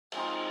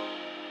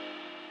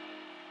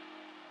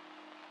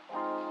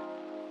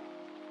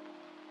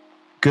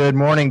Good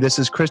morning. This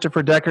is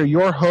Christopher Decker,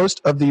 your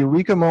host of the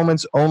Eureka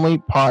Moments Only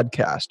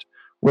podcast,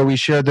 where we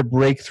share the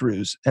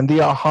breakthroughs and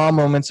the aha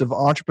moments of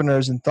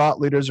entrepreneurs and thought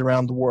leaders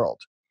around the world.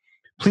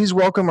 Please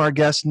welcome our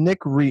guest,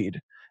 Nick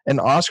Reed, an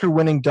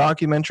Oscar-winning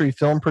documentary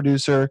film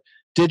producer,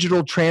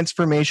 digital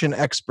transformation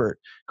expert,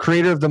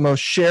 creator of the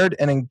most shared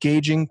and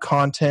engaging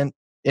content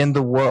in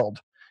the world.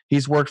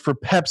 He's worked for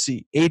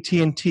Pepsi,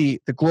 AT&T,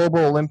 the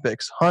Global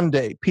Olympics,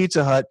 Hyundai,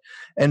 Pizza Hut,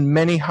 and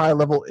many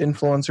high-level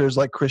influencers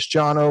like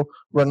Cristiano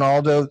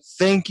Ronaldo.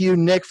 Thank you,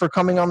 Nick, for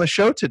coming on the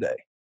show today.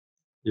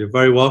 You're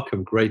very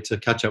welcome. Great to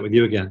catch up with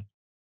you again.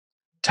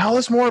 Tell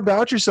us more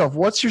about yourself.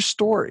 What's your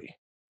story?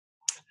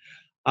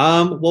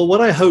 Well, what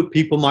I hope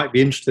people might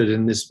be interested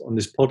in on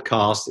this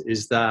podcast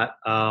is that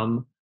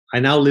I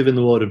now live in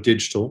the world of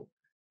digital.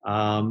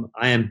 I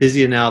am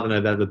busier now than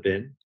I've ever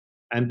been.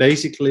 And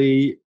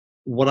basically,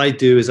 what I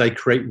do is I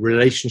create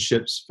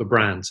relationships for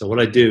brands. So what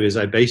I do is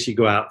I basically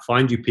go out,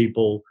 find you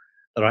people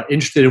that are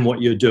interested in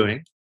what you're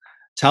doing,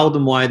 tell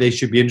them why they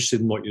should be interested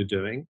in what you're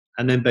doing,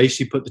 and then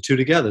basically put the two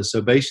together.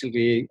 So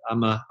basically,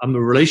 I'm a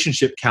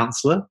relationship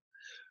counselor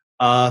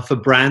for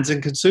brands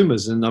and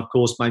consumers. And of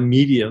course, my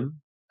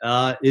medium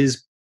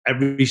is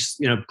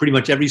pretty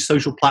much every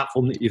social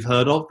platform that you've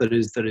heard of that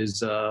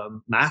is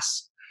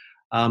mass.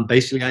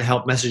 Basically, I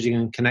help messaging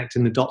and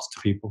connecting the dots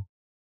to people.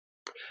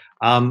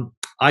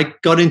 I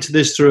got into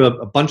this through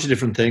a bunch of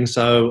different things.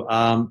 So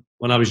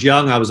when I was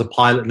young, I was a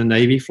pilot in the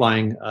Navy,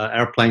 flying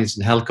airplanes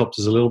and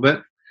helicopters a little bit.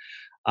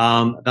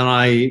 Then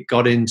I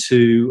got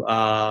into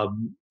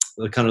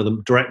the kind of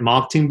the direct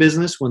marketing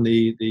business when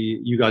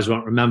you guys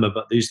won't remember,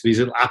 but these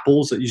little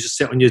apples that used to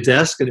sit on your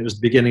desk, and it was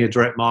the beginning of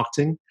direct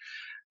marketing.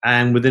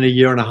 And within a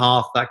year and a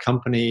half, that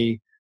company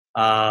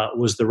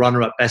was the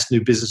runner-up Best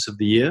New Business of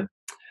the Year.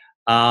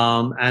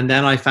 And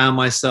then I found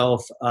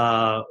myself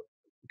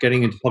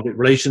getting into public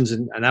relations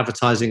and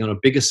advertising on a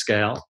bigger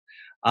scale.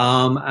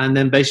 And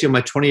then basically on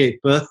my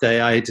 28th birthday,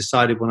 I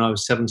decided when I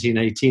was 17,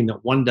 18,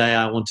 that one day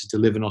I wanted to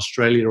live in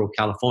Australia or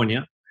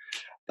California,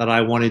 that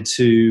I wanted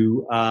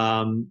to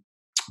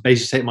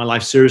basically take my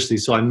life seriously.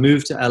 So I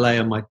moved to LA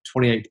on my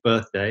 28th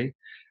birthday.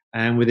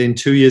 And within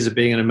 2 years of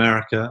being in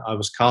America, I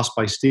was cast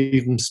by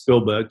Steven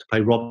Spielberg to play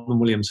Robin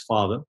Williams'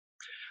 father.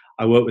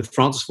 I worked with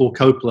Francis Ford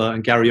Coppola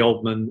and Gary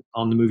Oldman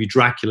on the movie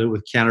Dracula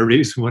with Keanu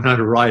Reeves and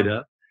Winona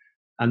Ryder.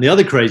 And the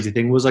other crazy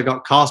thing was I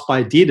got cast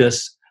by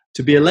Adidas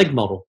to be a leg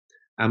model.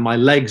 And my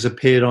legs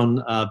appeared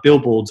on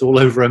billboards all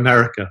over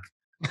America,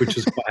 which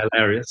was quite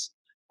hilarious.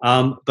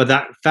 But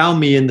that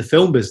found me in the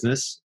film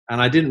business.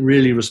 And I didn't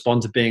really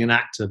respond to being an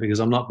actor because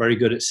I'm not very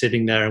good at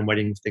sitting there and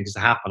waiting for things to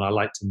happen. I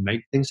like to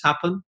make things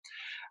happen.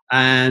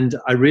 And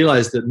I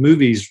realized that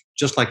movies,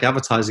 just like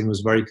advertising, was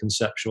very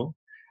conceptual.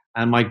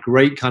 And my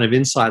great kind of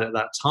insight at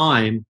that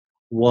time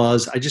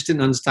was I just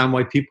didn't understand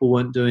why people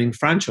weren't doing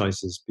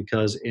franchises.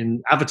 Because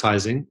in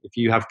advertising, if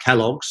you have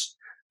Kellogg's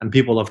and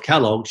people love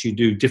Kellogg's, you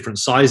do different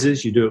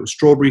sizes. You do it with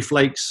strawberry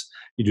flakes.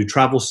 You do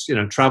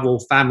travel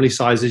family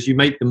sizes. You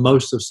make the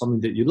most of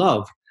something that you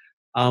love.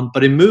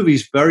 But in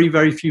movies, very,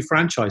 very few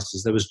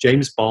franchises. There was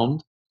James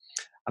Bond,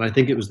 and I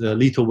think it was the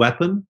Lethal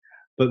Weapon,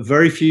 but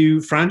very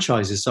few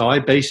franchises. So I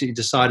basically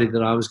decided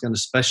that I was going to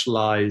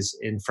specialize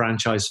in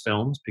franchise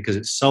films because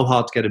it's so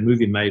hard to get a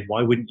movie made.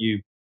 Why wouldn't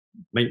you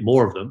make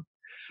more of them?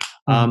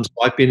 So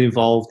I've been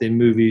involved in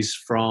movies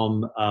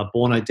from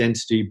Born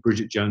Identity,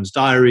 Bridget Jones'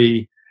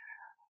 Diary,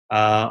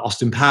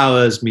 Austin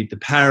Powers, Meet the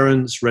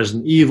Parents,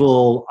 Resident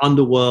Evil,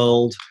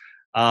 Underworld.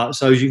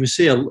 So as you can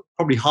see,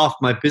 probably half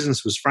my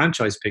business was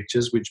franchise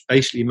pictures, which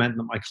basically meant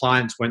that my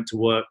clients went to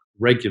work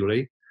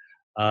regularly.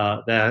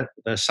 Their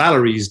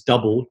salaries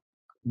doubled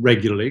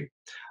regularly.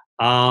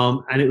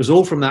 And it was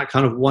all from that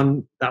kind of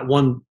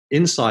one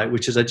insight,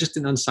 which is I just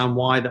didn't understand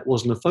why that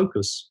wasn't a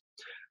focus.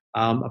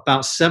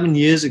 About 7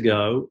 years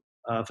ago,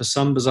 for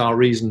some bizarre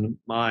reason,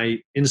 my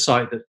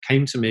insight that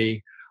came to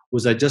me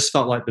was I just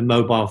felt like the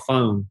mobile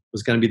phone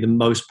was going to be the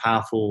most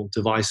powerful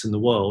device in the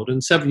world.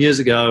 And 7 years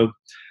ago,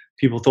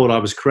 people thought I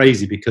was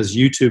crazy because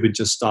YouTube had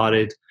just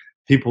started.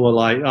 People were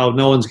like, oh,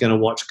 no one's going to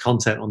watch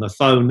content on their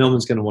phone. No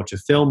one's going to watch a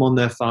film on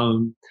their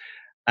phone.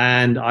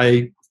 And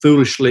I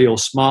foolishly or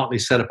smartly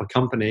set up a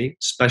company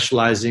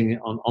specializing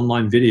on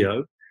online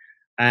video.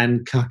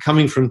 And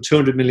coming from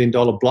 $200 million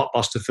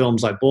blockbuster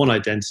films like Born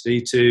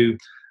Identity to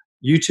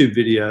YouTube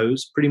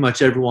videos, pretty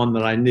much everyone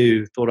that I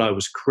knew thought I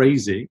was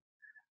crazy.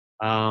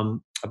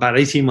 About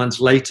 18 months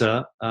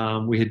later,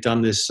 we had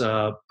done this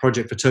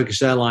project for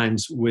Turkish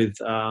Airlines with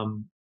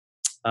Lionel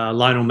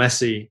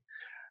Messi.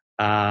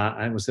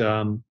 And it was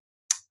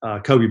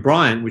Kobe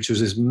Bryant, which was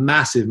this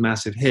massive,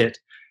 massive hit.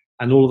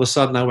 And all of a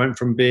sudden, I went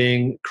from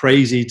being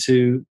crazy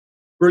to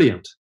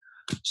brilliant.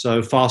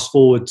 So fast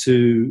forward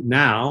to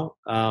now,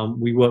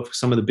 we work for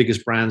some of the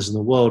biggest brands in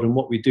the world. And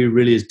what we do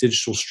really is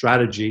digital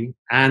strategy,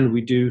 and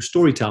we do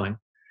storytelling.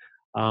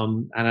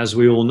 And as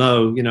we all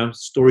know,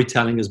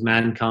 storytelling is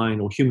mankind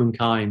or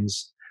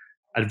humankind's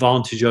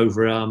advantage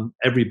over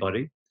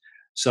everybody.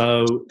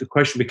 So the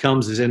question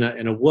becomes, is in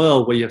a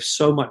world where you have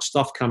so much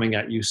stuff coming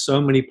at you, so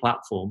many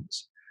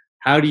platforms,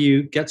 how do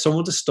you get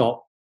someone to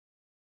stop,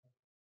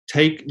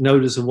 take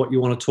notice of what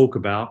you want to talk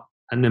about,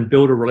 and then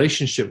build a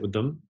relationship with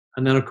them.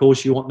 And then, of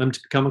course, you want them to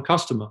become a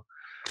customer.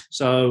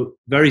 So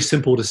very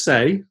simple to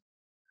say,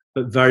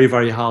 but very,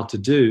 very hard to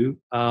do.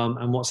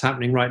 And what's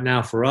happening right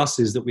now for us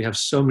is that we have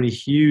so many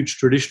huge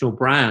traditional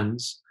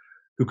brands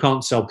who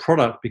can't sell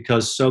product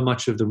because so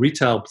much of the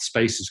retail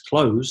space is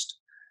closed.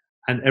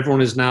 And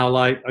everyone is now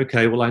like,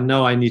 okay, well, I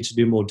know I need to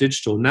do more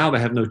digital. Now they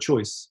have no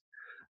choice.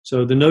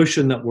 So the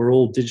notion that we're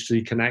all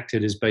digitally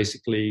connected is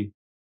basically,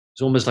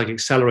 it's almost like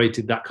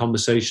accelerated that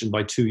conversation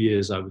by 2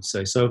 years, I would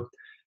say. So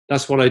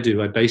that's what I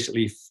do. I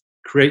basically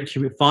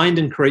find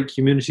and create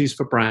communities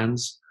for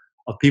brands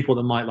of people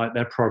that might like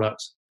their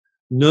products,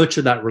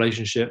 nurture that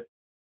relationship,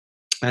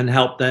 and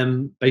help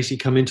them basically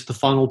come into the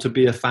funnel to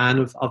be a fan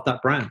of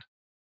that brand.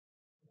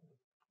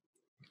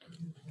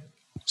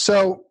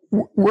 So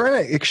we're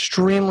in an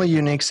extremely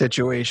unique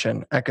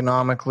situation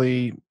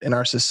economically, in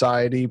our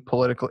society,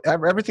 politically.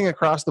 Everything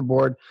across the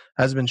board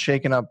has been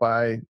shaken up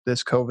by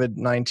this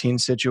COVID-19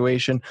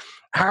 situation.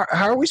 How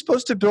are we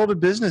supposed to build a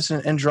business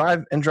and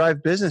drive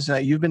business? Now,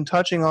 you've been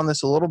touching on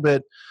this a little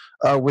bit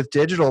with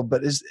digital,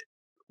 but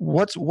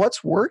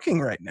what's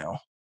working right now?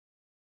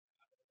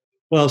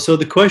 Well, so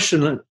the question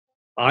that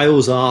I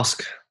always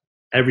ask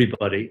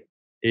everybody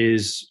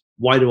is,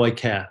 why do I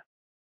care?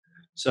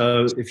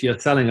 So if you're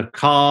selling a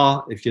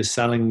car, if you're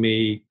selling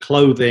me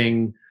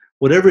clothing,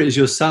 whatever it is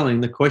you're selling,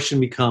 the question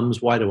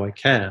becomes, why do I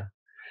care?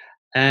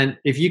 And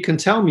if you can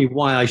tell me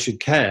why I should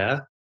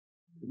care,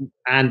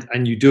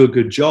 and you do a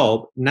good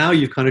job, now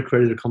you've kind of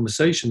created a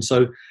conversation.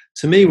 So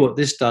to me, what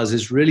this does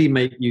is really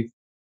make you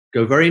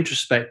go very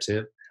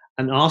introspective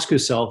and ask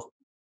yourself,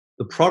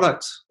 the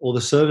product or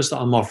the service that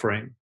I'm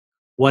offering,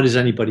 why does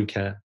anybody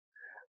care?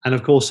 And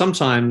of course,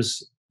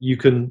 sometimes you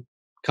can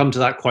come to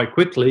that quite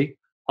quickly.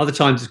 Other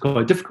times it's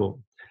quite difficult.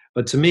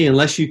 But to me,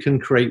 unless you can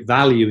create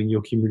value in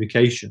your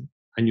communication,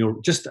 and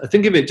you're just,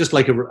 think of it just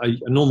like a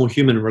normal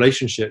human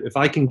relationship. If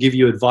I can give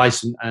you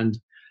advice and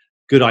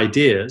good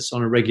ideas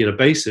on a regular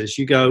basis,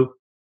 you go,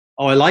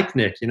 oh, I like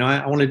Nick,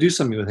 I want to do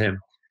something with him.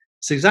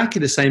 It's exactly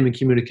the same in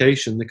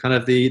communication. The kind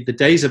of the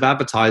days of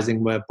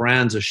advertising where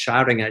brands are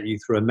shouting at you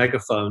through a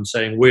megaphone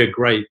saying, we're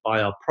great,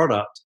 buy our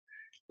product,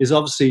 is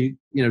obviously,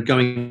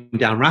 going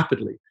down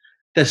rapidly.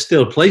 There's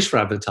still a place for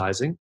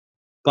advertising,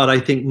 but I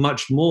think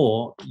much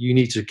more you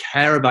need to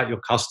care about your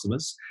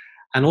customers.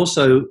 And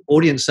also,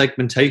 audience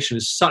segmentation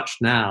is such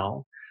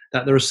now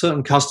that there are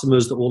certain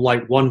customers that will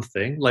like one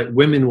thing, like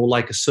women will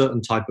like a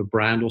certain type of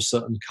brand or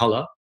certain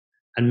color,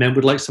 and men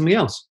would like something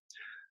else.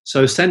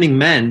 So sending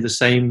men the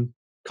same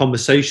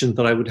conversation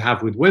that I would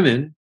have with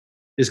women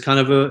is kind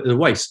of a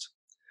waste.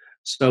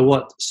 So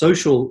what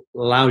social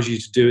allows you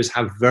to do is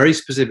have very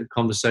specific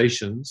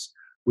conversations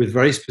with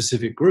very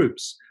specific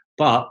groups.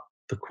 But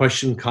the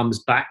question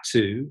comes back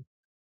to,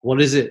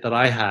 what is it that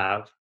I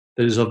have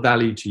that is of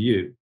value to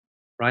you,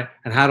 right?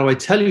 And how do I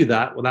tell you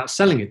that without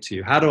selling it to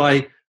you? How do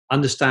I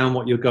understand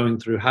what you're going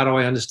through? How do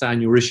I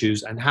understand your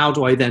issues? And how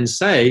do I then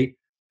say,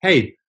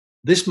 hey,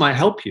 this might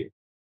help you?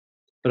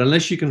 But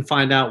unless you can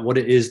find out what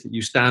it is that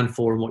you stand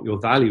for and what your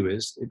value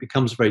is, it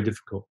becomes very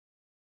difficult.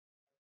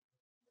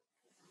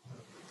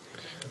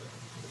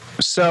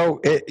 So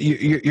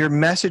your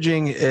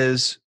messaging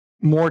is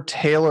more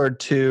tailored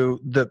to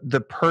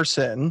the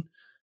person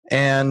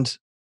and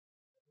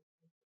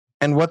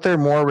what they're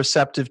more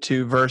receptive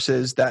to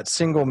versus that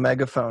single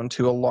megaphone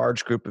to a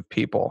large group of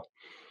people.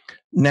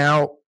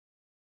 Now,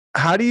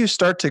 how do you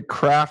start to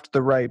craft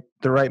the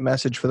right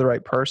message for the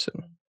right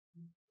person?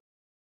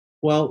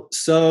 Well,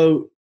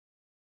 so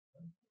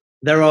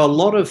there are a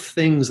lot of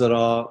things that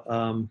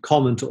are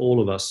common to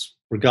all of us,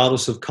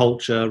 regardless of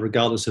culture,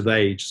 regardless of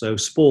age. So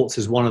sports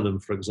is one of them,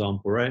 for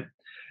example, right?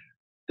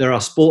 There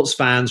are sports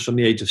fans from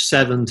the age of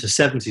 7 to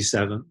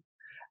 77,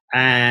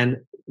 and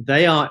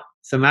they are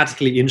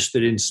thematically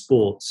interested in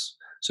sports.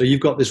 So you've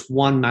got this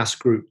one mass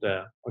group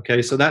there.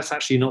 Okay, so that's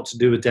actually not to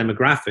do with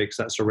demographics,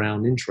 that's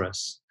around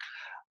interests.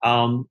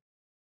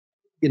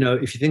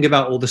 If you think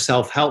about all the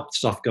self-help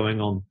stuff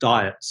going on,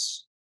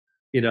 diets,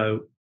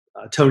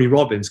 Tony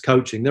Robbins,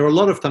 coaching, there are a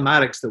lot of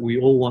thematics that we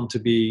all want to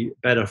be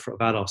better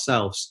about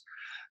ourselves.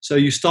 So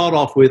you start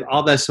off with,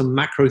 are there some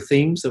macro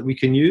themes that we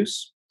can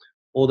use?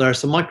 Or there are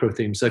some micro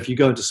themes. So if you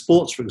go into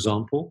sports, for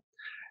example,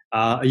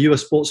 are you a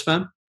sports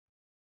fan?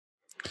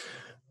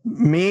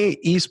 Me,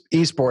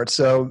 esports,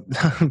 so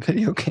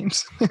video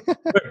games.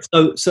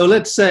 So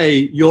let's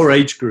say your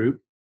age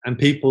group and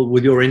people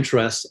with your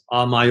interests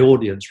are my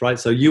audience, right?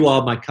 So you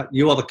are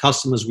the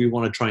customers we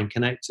want to try and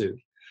connect to.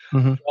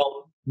 Mm-hmm.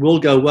 Well, we'll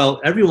go,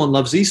 well, everyone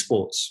loves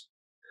esports.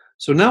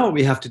 So now what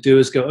we have to do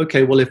is go,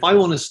 okay, well, if I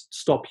want to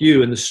stop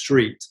you in the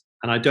street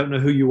and I don't know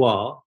who you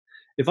are,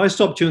 if I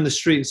stopped you in the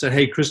street and said,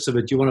 hey,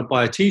 Christopher, do you want to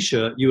buy a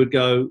t-shirt? You would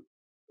go,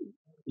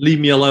 leave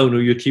me alone,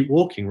 or you'd keep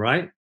walking,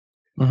 right?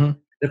 Mm-hmm.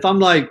 If I'm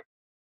like,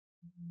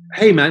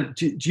 hey, man,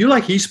 do you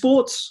like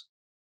esports?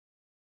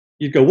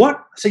 You'd go, what?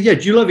 I say, yeah,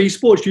 do you love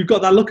esports? You've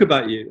got that look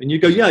about you. And you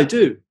go, yeah, I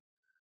do.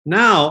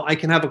 Now I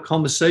can have a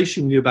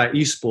conversation with you about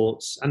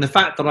esports. And the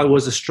fact that I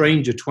was a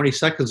stranger 20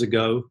 seconds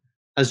ago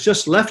has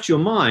just left your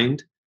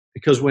mind.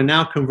 because we're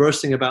now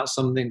conversing about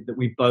something that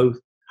we both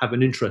have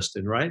an interest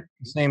in, right?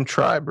 Same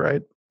tribe,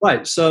 right?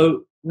 Right.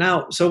 So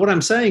what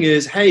I'm saying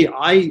is, hey,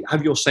 I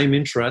have your same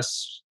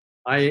interests.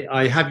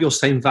 I have your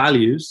same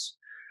values.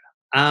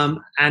 And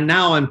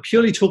now I'm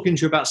purely talking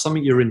to you about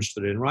something you're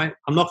interested in, right?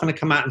 I'm not going to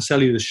come out and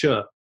sell you the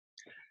shirt.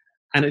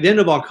 And at the end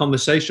of our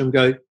conversation, I'm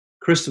going,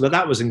 Christopher,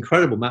 that was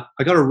incredible, Matt.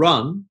 I got to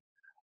run.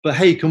 But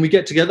hey, can we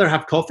get together,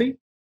 have coffee?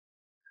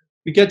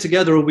 We get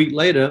together a week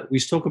later, we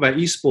talk about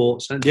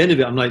esports. And at the end of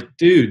it, I'm like,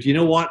 dude, you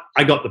know what?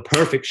 I got the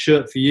perfect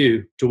shirt for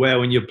you to wear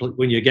when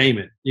you're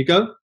gaming. You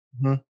go,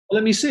 well,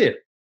 let me see it.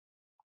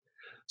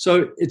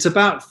 So it's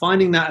about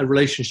finding that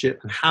relationship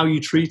and how you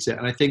treat it.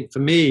 And I think for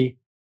me,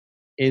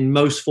 in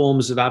most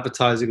forms of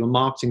advertising or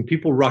marketing,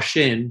 people rush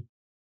in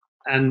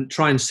and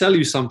try and sell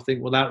you something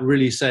without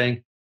really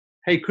saying,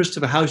 hey,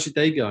 Christopher, how's your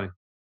day going?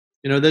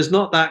 There's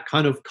not that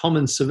kind of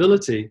common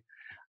civility.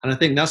 And I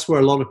think that's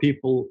where a lot of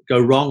people go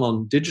wrong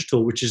on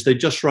digital, which is they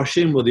just rush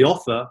in with the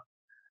offer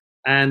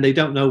and they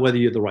don't know whether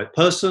you're the right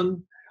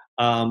person.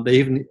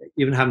 They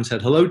even haven't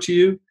said hello to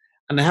you,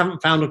 and they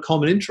haven't found a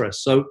common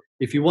interest. So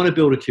if you want to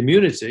build a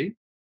community,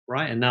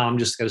 right, and now I'm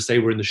just going to say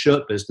we're in the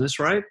shirt business,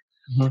 right?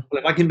 Well,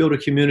 if I can build a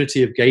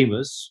community of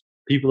gamers,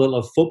 people that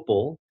love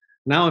football,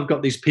 now I've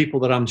got these people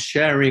that I'm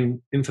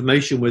sharing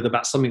information with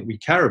about something we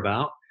care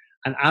about.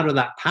 And out of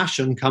that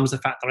passion comes the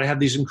fact that I have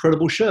these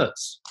incredible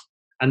shirts.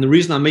 And the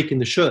reason I'm making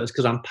the shirt is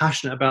because I'm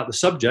passionate about the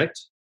subject,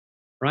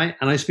 right?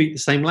 And I speak the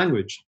same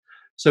language.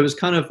 So it's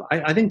kind of,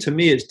 I think to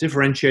me, it's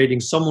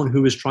differentiating someone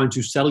who is trying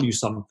to sell you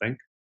something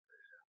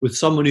with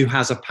someone who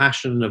has a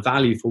passion and a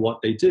value for what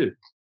they do.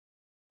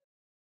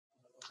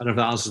 I don't know if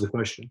that answers the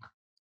question.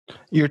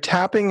 You're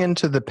tapping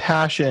into the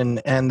passion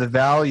and the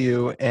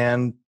value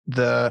and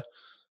the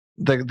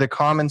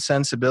common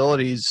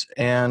sensibilities.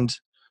 And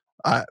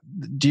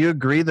do you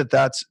agree that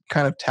that's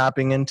kind of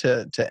tapping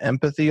into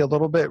empathy a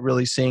little bit,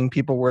 really seeing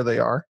people where they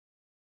are?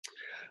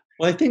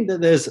 Well, I think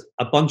that there's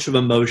a bunch of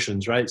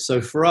emotions, right?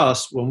 So for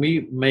us, when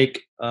we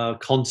make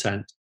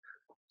content,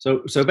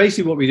 so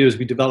basically what we do is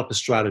we develop a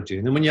strategy.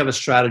 And then when you have a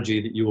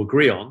strategy that you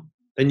agree on,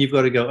 then you've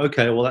got to go,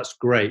 okay, well, that's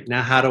great.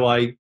 Now, how do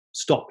I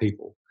stop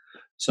people?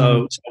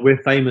 So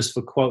we're famous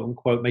for, quote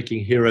unquote,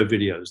 making hero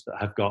videos that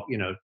have got,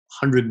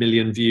 100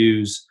 million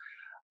views.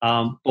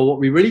 But what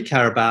we really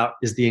care about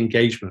is the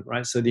engagement,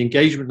 right? So the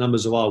engagement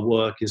numbers of our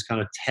work is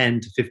kind of 10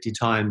 to 50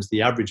 times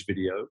the average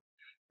video.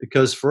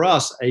 Because for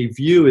us, a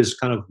view is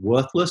kind of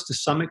worthless to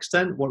some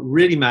extent. What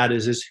really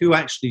matters is who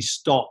actually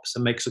stops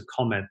and makes a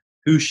comment,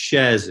 who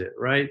shares it,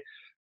 right?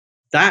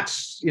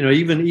 That's,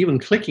 even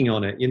clicking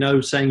on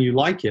it, saying you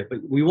like it.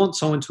 But we want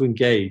someone to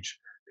engage,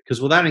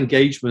 because without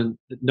engagement,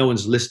 no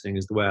one's listening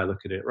is the way I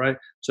look at it, right?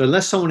 So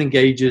unless someone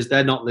engages,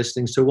 they're not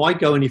listening. So why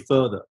go any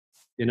further,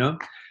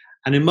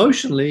 And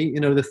emotionally,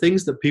 the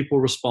things that people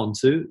respond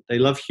to, they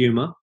love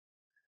humor,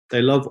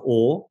 they love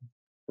awe,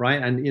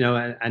 right? And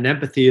and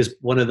empathy is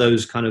one of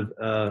those kind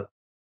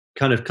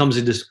of comes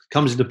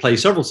into play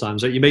several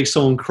times. Right? You make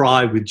someone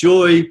cry with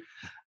joy,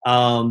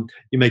 you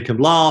make them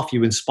laugh,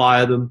 you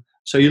inspire them.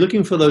 So you're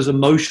looking for those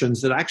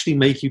emotions that actually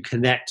make you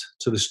connect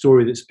to the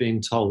story that's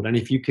being told. And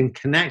if you can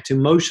connect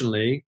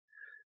emotionally,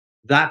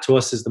 that to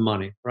us is the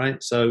money,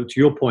 right? So to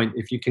your point,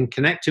 if you can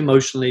connect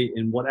emotionally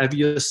in whatever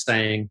you're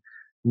saying,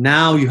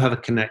 now you have a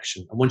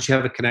connection. And once you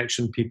have a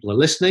connection, people are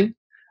listening.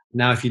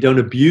 Now, if you don't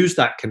abuse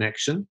that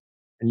connection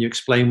and you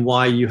explain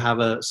why you have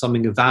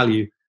something of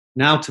value,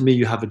 now to me,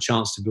 you have a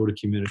chance to build a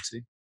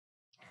community.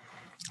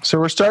 So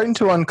we're starting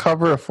to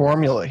uncover a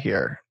formula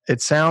here.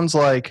 It sounds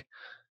like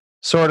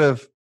sort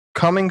of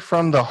coming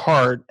from the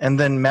heart and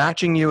then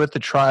matching you at the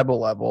tribal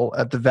level,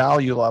 at the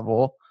value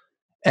level,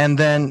 and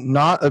then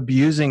not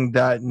abusing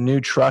that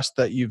new trust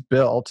that you've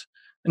built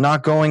and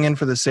not going in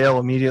for the sale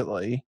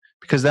immediately,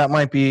 because that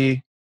might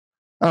be,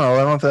 I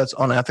don't know if that's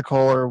unethical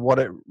or what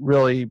it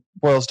really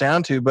boils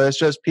down to, but it's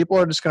just people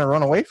are just going to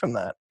run away from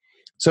that.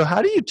 So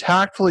how do you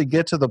tactfully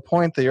get to the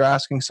point that you're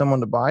asking someone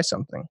to buy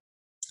something?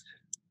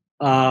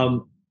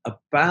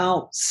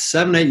 About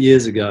 7-8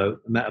 years ago,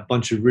 I met a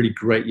bunch of really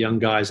great young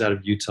guys out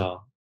of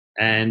Utah,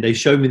 and they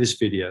showed me this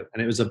video,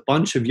 and it was a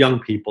bunch of young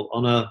people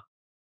on a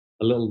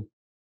little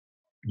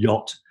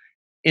yacht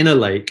in a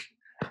lake,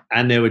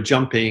 and they were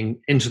jumping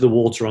into the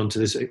water onto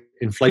this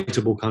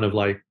inflatable kind of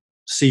like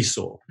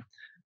seesaw.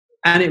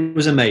 And it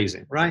was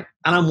amazing, right?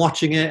 And I'm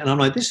watching it and I'm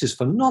like, this is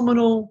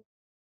phenomenal.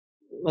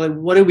 Like,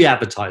 what are we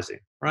advertising,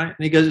 right?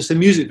 And he goes, it's a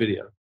music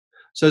video.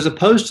 So as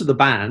opposed to the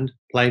band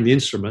playing the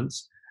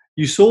instruments,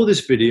 you saw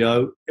this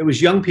video. It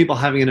was young people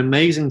having an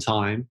amazing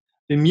time.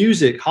 The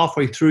music,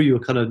 halfway through, you were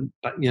kind of,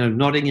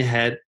 nodding your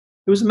head.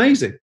 It was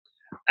amazing.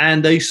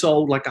 And they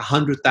sold like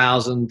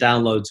 100,000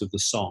 downloads of the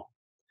song.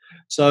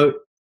 So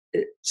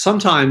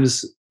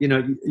sometimes,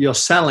 you're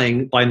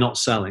selling by not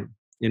selling,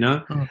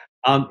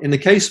 In the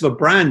case of a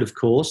brand, of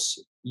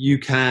course, you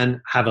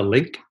can have a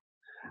link.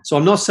 So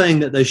I'm not saying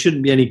that there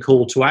shouldn't be any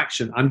call to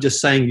action. I'm just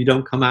saying you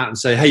don't come out and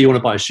say, hey, you want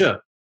to buy a shirt?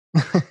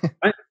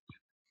 Right?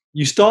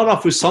 you start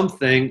off with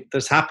something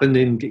that's happened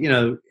in,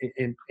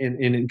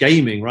 in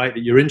gaming, right?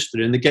 That you're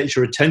interested in, that gets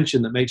your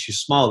attention, that makes you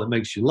smile, that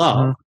makes you laugh.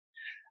 Mhm.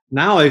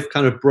 Now I've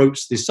kind of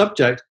broached this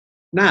subject.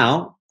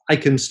 Now I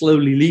can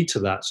slowly lead to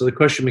that. So the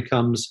question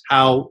becomes,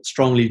 how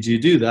strongly do you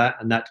do that?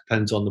 And that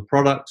depends on the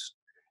product.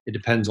 It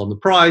depends on the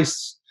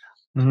price.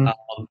 Mhm.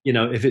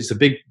 If it's a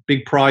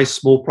big price,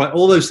 small price,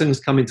 all those things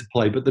come into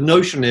play. But the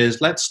notion is,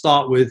 let's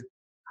start with,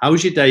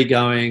 how's your day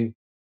going?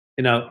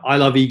 I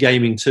love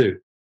e-gaming too,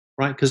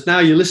 right? Because now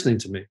you're listening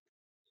to me.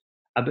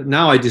 But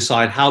now I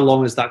decide how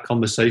long is that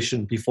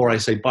conversation before I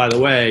say, by the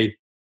way,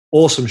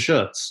 awesome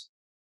shirts.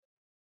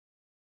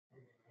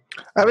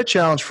 I have a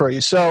challenge for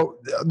you. So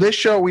this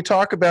show, we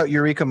talk about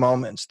Eureka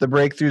moments, the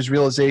breakthroughs,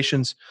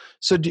 realizations.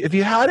 So if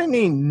you had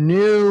any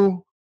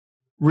new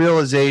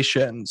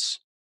realizations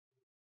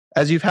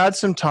as you've had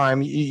some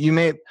time, you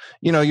may,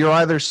 you're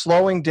either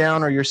slowing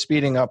down or you're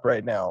speeding up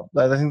right now.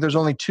 I think there's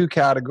only two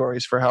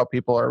categories for how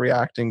people are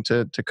reacting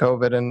to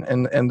COVID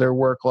and their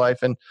work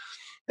life. And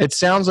it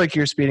sounds like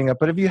you're speeding up,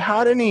 but have you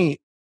had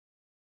any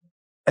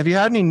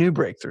new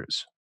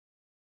breakthroughs?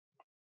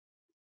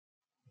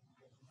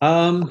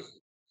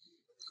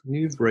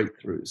 New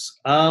breakthroughs.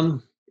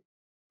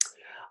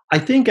 I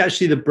think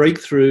actually the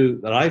breakthrough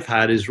that I've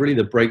had is really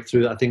the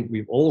breakthrough that I think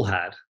we've all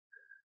had,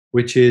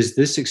 which is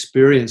this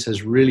experience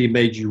has really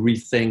made you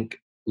rethink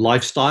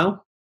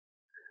lifestyle.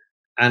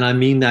 And I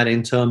mean that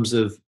in terms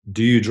of,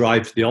 do you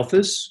drive to the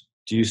office?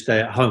 Do you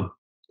stay at home?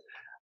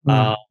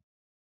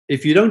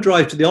 If you don't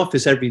drive to the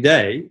office every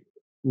day,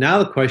 now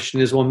the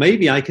question is, well,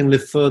 maybe I can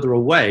live further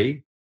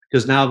away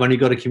because now I've only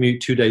got to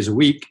commute 2 days a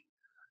week.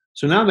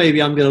 So now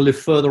maybe I'm going to live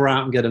further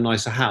out and get a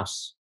nicer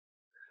house.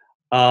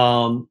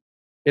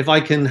 If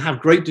I can have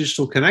great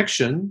digital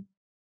connection,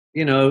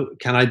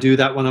 can I do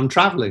that when I'm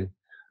traveling?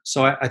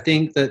 So I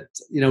think that,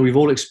 we've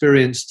all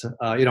experienced,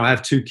 I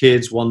have 2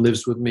 kids, one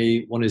lives with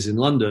me, one is in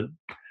London.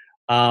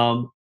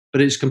 But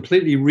it's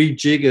completely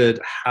rejiggered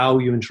how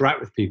you interact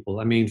with people.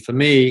 I mean, for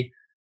me,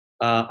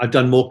 I've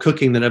done more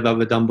cooking than I've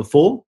ever done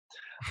before.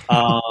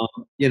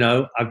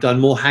 I've done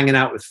more hanging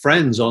out with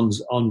friends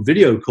on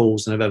video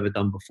calls than I've ever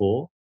done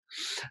before.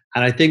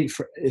 And I think,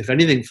 if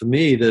anything, for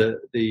me, the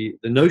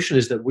notion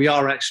is that we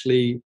are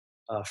actually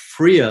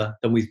freer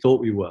than we thought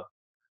we were.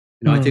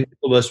 I think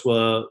all of us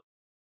were,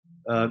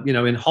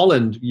 in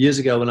Holland years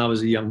ago when I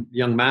was a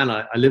young man.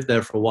 I lived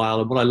there for a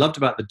while, and what I loved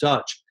about the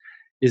Dutch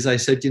is I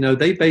said,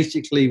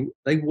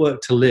 they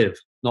work to live,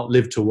 not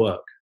live to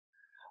work.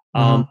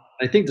 I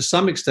think to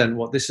some extent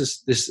what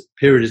this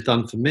period has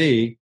done for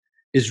me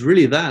is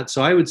really that.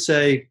 So I would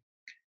say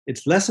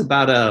it's less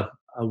about a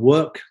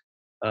work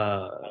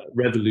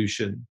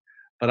revolution,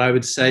 but I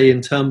would say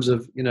in terms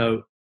of,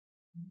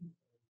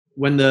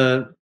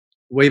 when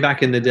way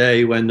back in the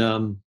day when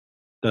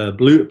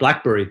the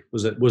BlackBerry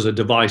was a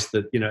device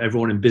that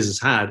everyone in business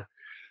had.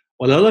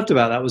 What I loved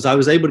about that was I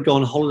was able to go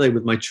on holiday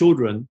with my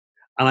children,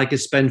 and I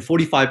could spend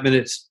 45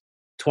 minutes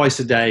twice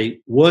a day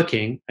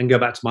working and go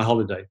back to my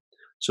holiday.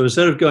 So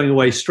instead of going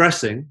away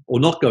stressing or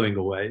not going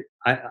away,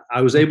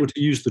 I was able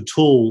to use the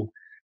tool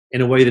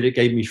in a way that it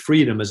gave me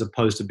freedom as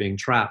opposed to being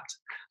trapped.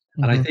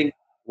 And I think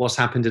what's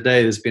happened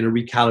today, there's been a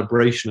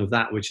recalibration of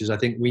that, which is I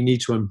think we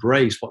need to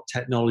embrace what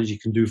technology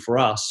can do for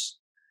us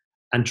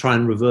and try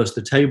and reverse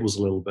the tables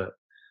a little bit.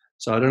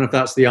 So I don't know if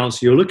that's the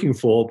answer you're looking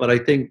for, but I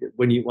think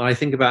when I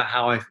think about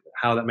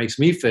how that makes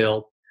me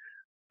feel,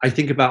 I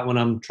think about when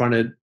I'm trying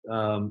to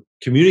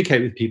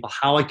communicate with people,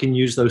 how I can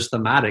use those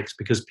thematics,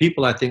 because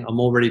people, I think, are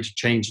more ready to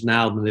change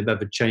now than they've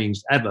ever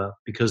changed ever,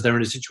 because they're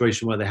in a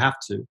situation where they have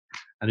to.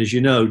 And as you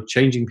know,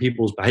 changing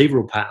people's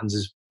behavioral patterns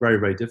is very,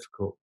 very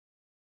difficult.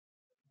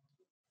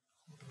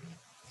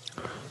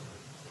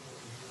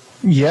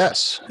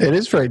 Yes, it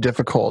is very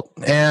difficult.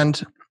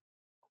 And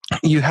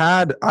you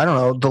had, I don't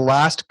know, the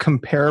last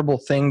comparable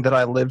thing that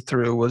I lived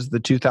through was the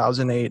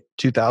 2008,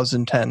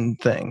 2010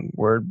 thing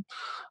where,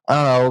 I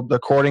don't know,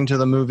 according to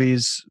the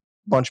movies,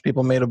 a bunch of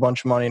people made a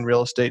bunch of money in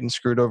real estate and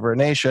screwed over a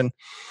nation.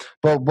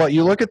 But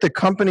you look at the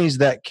companies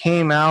that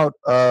came out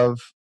of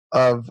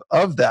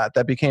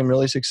that became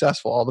really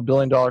successful, all the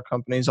billion-dollar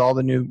companies, all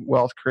the new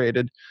wealth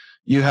created.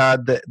 You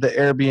had the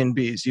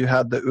Airbnbs, you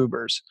had the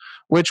Ubers,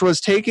 which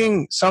was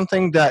taking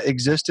something that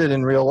existed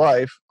in real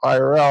life,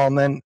 IRL, and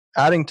then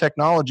adding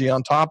technology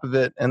on top of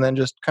it, and then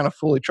just kind of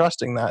fully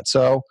trusting that.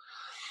 So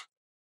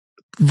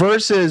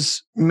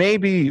versus,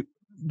 maybe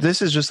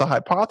this is just a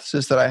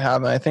hypothesis that I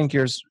have, and I think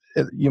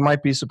you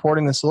might be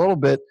supporting this a little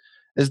bit,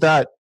 is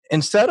that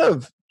instead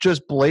of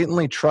just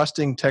blatantly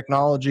trusting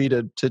technology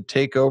to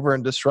take over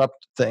and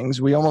disrupt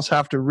things, we almost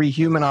have to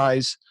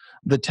rehumanize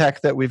the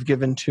tech that we've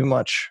given too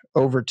much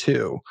over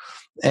to.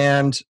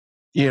 And,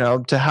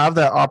 to have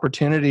that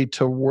opportunity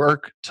to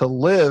work to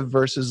live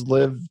versus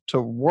live to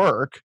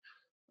work,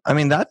 I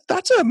mean,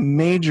 that's a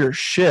major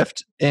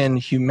shift in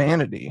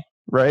humanity,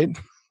 right?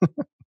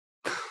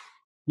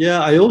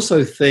 Yeah, I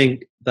also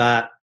think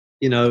that,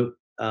 when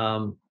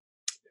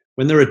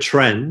there are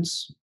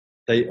trends,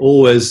 they are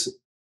always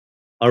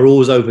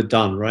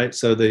overdone, right?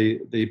 So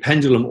the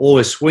pendulum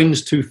always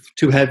swings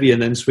too heavy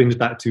and then swings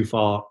back too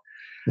far.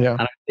 Yeah.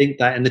 And I think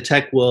that in the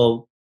tech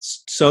world,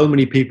 so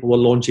many people were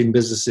launching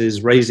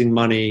businesses, raising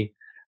money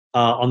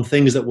on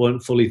things that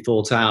weren't fully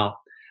thought out.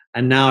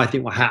 And now I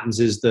think what happens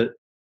is that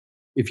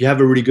if you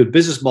have a really good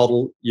business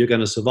model, you're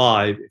going to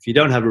survive. If you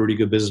don't have a really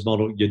good business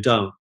model, you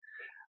don't.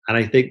 And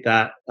I think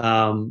that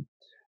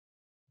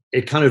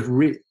it kind of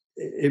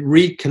it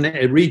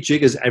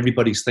rejiggers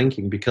everybody's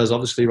thinking, because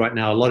obviously right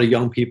now a lot of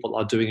young people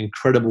are doing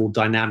incredible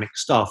dynamic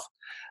stuff,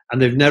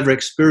 and they've never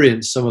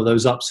experienced some of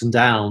those ups and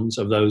downs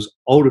of those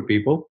older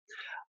people.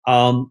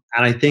 And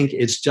I think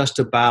it's just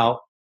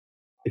about,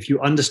 if you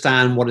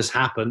understand what has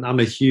happened. I'm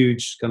a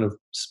huge kind of,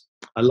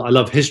 I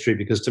love history,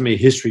 because to me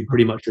history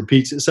pretty much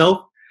repeats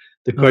itself.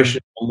 The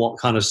question on what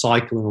kind of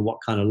cycle and what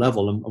kind of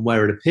level and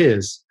where it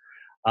appears.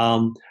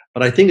 But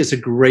I think it's a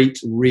great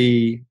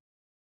reset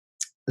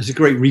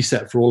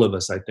for all of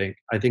us. I think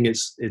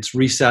it's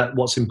reset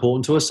what's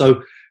important to us.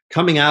 So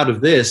coming out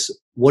of this,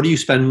 what do you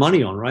spend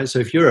money on, right? So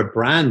if you're a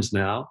brand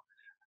now,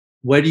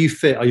 where do you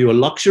fit? Are you a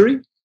luxury?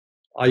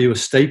 Are you a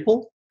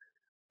staple?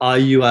 Are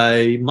you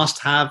a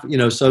must-have?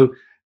 So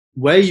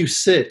where you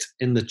sit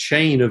in the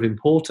chain of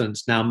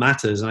importance now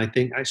matters. And I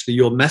think actually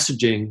your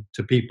messaging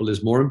to people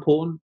is more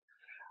important.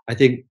 I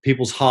think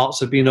people's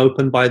hearts have been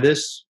opened by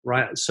this,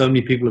 right? So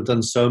many people have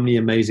done so many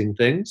amazing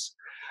things.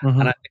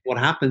 And I think what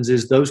happens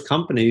is those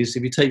companies,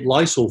 if you take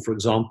Lysol, for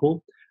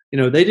example,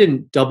 they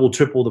didn't double,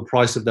 triple the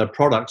price of their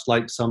products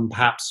like some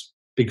perhaps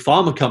big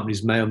pharma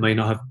companies may or may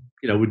not have,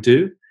 would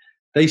do.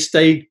 They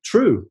stayed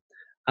true.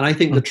 And I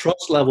think the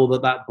trust level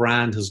that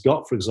brand has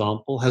got, for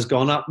example, has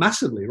gone up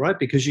massively, right?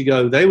 Because you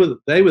go, they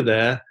were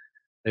there,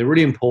 they're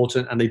really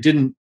important, and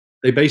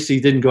they basically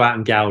didn't go out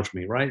and gouge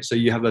me, right? So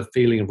you have a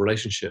feeling of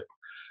relationship.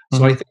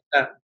 So I think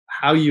that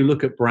how you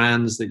look at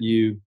brands that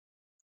you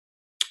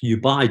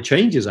buy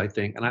changes, I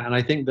think. And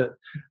I think that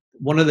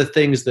one of the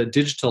things that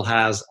digital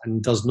has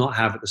and does not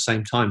have at the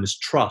same time is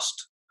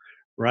trust,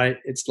 right?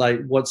 It's like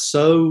what's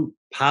so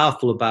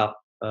powerful about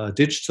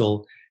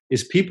digital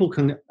is people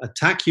can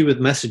attack you with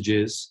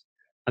messages,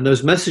 and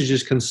those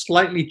messages can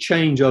slightly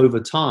change over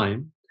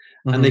time,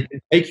 and they can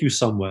take you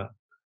somewhere.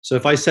 So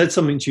if I said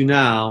something to you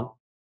now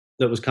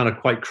that was kind of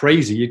quite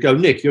crazy, you'd go,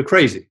 Nick, you're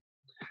crazy.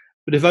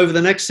 But if over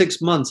the next 6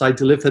 months I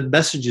delivered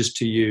messages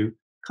to you,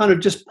 kind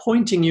of just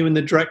pointing you in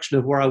the direction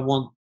of where I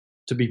want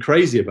to be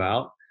crazy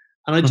about,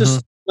 and I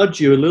just nudge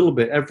you a little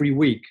bit every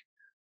week,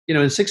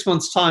 in 6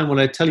 months' time, when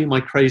I tell you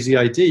my crazy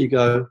idea, you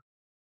go,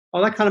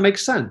 oh, that kind of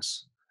makes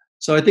sense.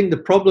 So I think the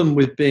problem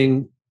with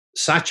being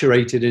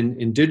saturated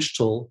in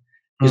digital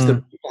is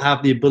that people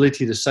have the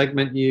ability to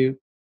segment you,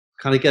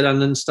 kind of get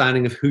an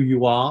understanding of who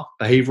you are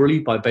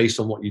behaviorally based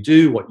on what you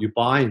do, what you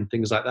buy, and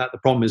things like that. The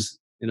problem is,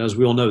 as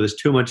we all know, there's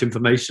too much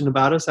information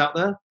about us out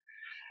there.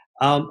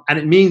 And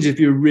it means if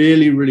you're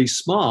really, really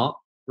smart,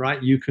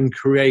 right, you can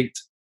create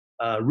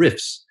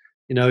rifts.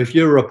 If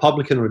you're a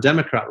Republican or a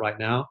Democrat right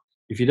now,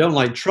 if you don't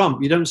like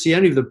Trump, you don't see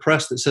any of the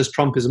press that says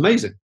Trump is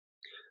amazing.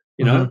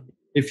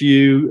 If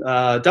you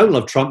don't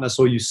love Trump, that's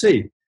all you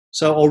see.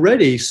 So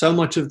already so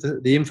much of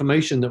the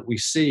information that we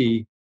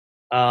see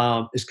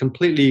is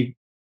completely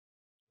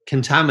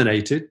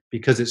contaminated,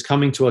 because it's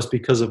coming to us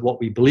because of what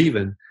we believe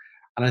in.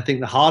 And I think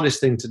the hardest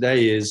thing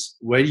today is,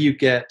 where do you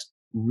get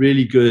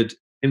really good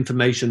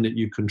information that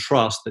you can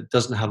trust that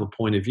doesn't have a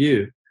point of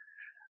view?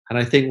 And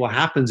I think what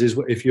happens is,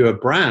 if you're a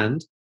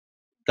brand,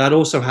 that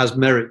also has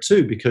merit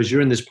too, because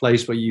you're in this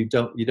place where you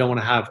don't want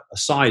to have a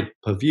side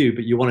per view,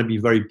 but you want to be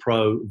very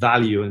pro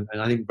value, and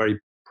I think very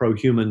pro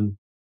human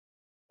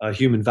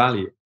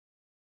value.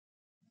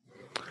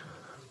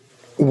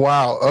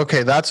 Wow.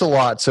 Okay, that's a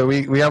lot. So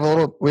we have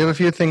a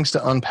few things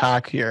to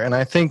unpack here, and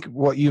I think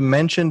what you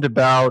mentioned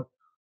about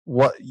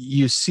what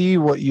you see,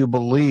 what you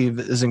believe,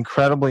 is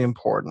incredibly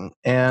important.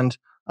 And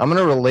I'm going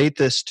to relate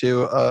this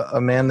to a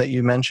man that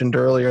you mentioned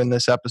earlier in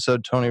this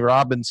episode, Tony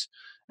Robbins.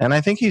 And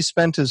I think he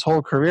spent his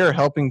whole career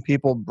helping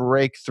people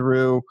break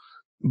through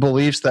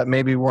beliefs that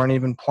maybe weren't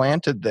even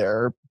planted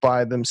there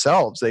by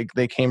themselves.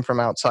 They came from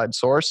outside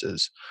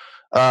sources.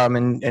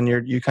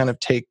 And you kind of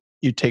take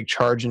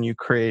charge, and you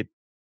create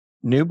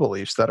new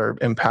beliefs that are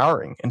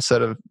empowering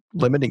instead of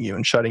limiting you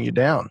and shutting you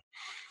down.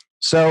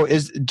 So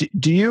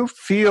do you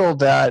feel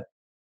that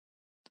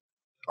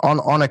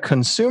on a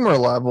consumer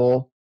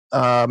level,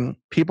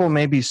 people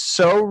may be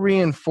so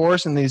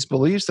reinforcing these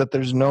beliefs that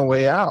there's no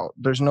way out?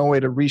 There's no way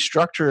to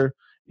restructure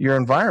your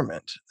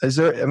environment.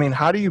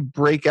 How do you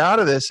break out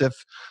of this if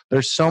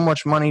there's so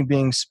much money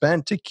being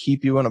spent to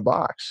keep you in a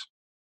box?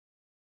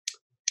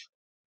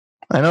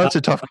 I know it's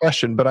a tough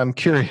question, but I'm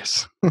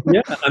curious.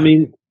 Yeah,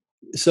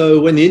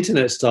 so when the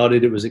internet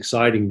started, it was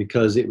exciting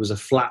because it was a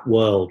flat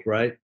world,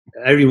 right?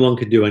 Everyone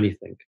could do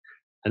anything.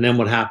 And then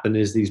what happened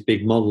is these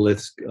big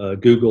monoliths,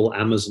 Google,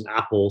 Amazon,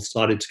 Apple,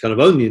 started to kind of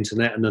own the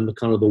internet, and then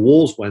the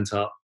walls went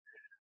up.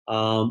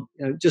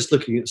 Just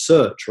looking at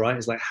search, right?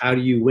 It's like, how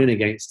do you win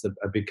against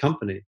a big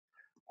company?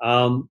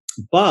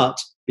 But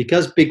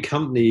because big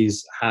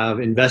companies have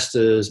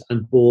investors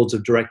and boards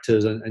of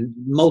directors and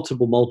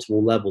multiple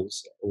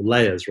levels, or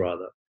layers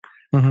rather,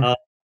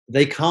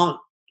 they can't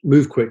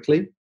move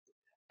quickly.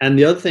 And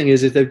the other thing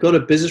is, if they've got a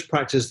business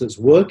practice that's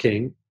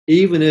working,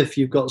 even if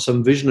you've got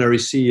some visionary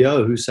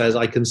CEO who says,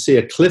 I can see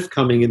a cliff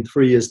coming in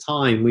 3 years'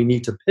 time, we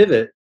need to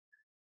pivot,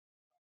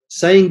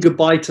 saying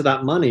goodbye to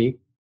that money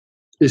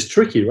is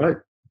tricky, right?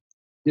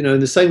 You know, in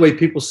the same way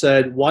people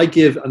said, why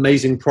give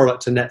amazing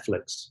product to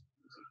Netflix?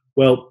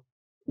 Well,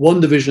 one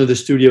division of the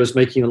studio is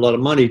making a lot of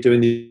money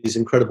doing these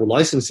incredible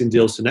licensing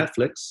deals to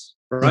Netflix,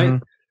 right?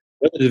 Mm-hmm.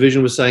 The other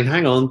division was saying,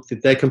 hang on,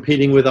 they're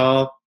competing with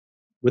our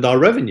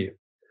revenue. Mm-hmm.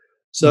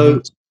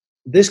 So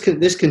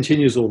this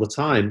continues all the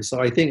time.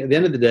 So I think at the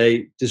end of the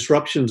day,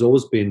 disruption's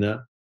always been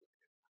there.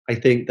 I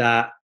think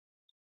that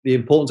the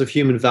importance of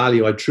human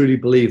value, I truly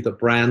believe that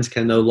brands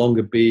can no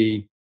longer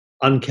be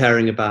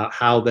uncaring about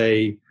how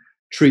they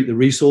treat the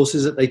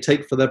resources that they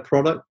take for their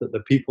product, that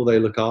the people they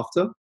look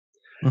after.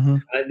 Mm-hmm.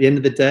 At the end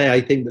of the day, I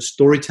think that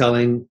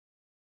storytelling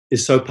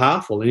is so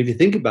powerful. And if you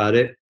think about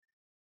it,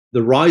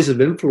 the rise of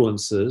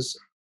influencers,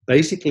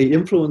 basically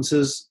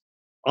influencers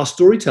are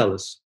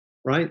storytellers,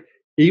 right?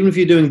 Even if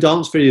you're doing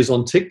dance videos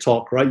on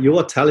TikTok, right, you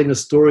are telling a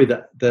story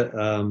that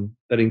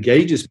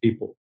engages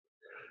people.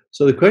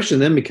 So the question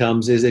then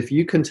becomes is if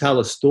you can tell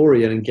a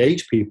story and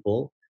engage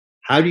people,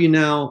 how do you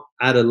now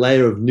add a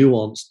layer of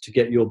nuance to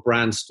get your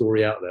brand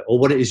story out there or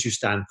what it is you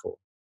stand for,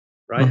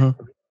 right?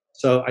 Mm-hmm.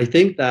 So I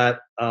think that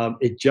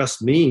it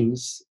just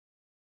means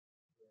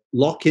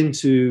lock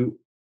into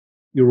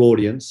your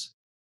audience,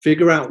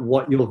 figure out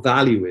what your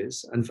value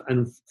is,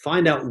 and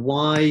find out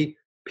why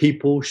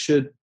people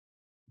should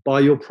buy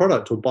your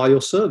product or buy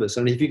your service.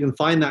 And if you can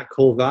find that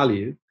core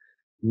value,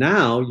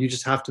 now you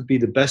just have to be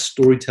the best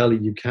storyteller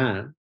you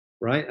can,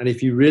 right? And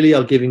if you really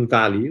are giving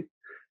value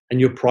and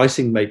your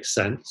pricing makes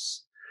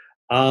sense,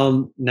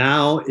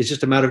 now it's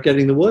just a matter of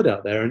getting the word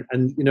out there.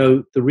 And you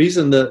know, the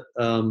reason that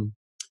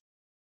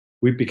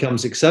we've become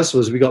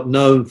successful is we got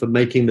known for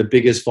making the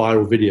biggest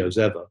viral videos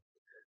ever.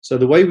 So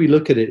the way we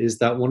look at it is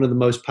that one of the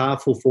most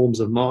powerful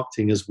forms of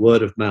marketing is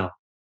word of mouth.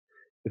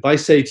 If I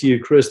say to you,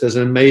 Chris, there's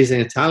an amazing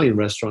Italian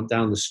restaurant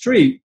down the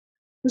street,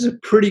 there's a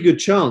pretty good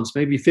chance,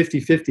 maybe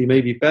 50-50,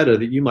 maybe better,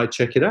 that you might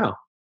check it out.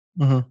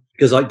 Mm-hmm.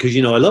 Because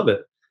you know I love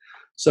it.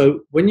 So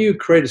when you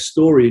create a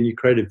story and you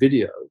create a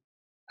video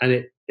and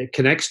it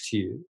connects to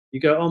you, you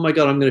go, oh my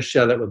God, I'm going to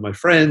share that with my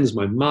friends,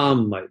 my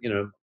mom,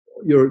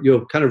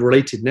 your kind of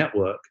related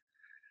network.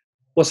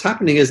 What's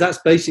happening is that's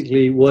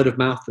basically word of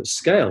mouth at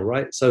scale,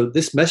 right? So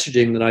this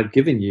messaging that I've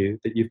given you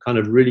that you've kind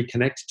of really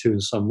connected to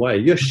in some way,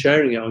 you're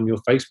sharing it on your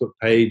Facebook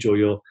page or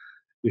you're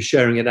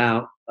sharing it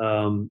out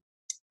on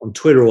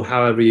Twitter or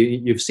however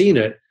you've seen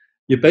it.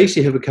 You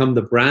basically have become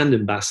the brand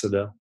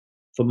ambassador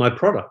for my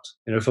product,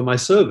 for my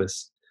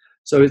service.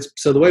 So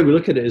the way we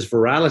look at it is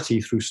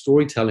virality through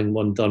storytelling,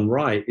 when done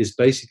right, is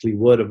basically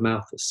word of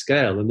mouth at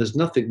scale, and there's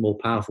nothing more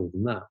powerful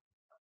than that.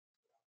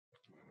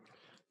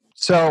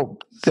 So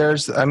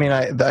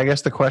I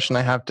guess the question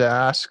I have to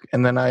ask,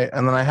 and then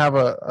I have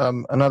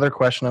another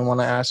question I want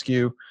to ask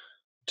you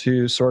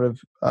to sort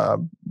of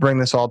bring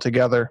this all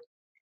together.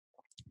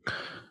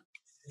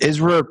 Is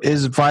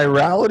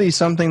virality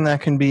something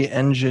that can be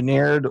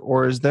engineered,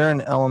 or is there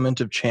an element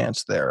of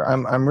chance there?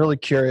 I'm really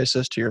curious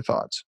as to your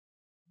thoughts.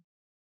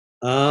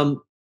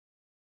 Well,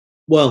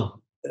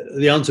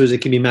 the answer is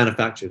it can be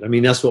manufactured. I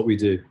mean, that's what we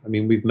do. I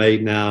mean, we've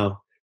made now,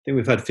 I think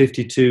we've had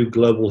 52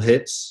 global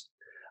hits.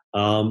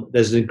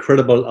 There's a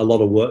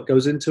lot of work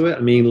goes into it.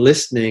 I mean,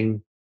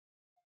 listening,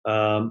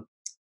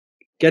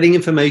 getting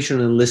information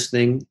and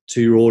listening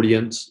to your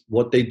audience,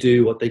 what they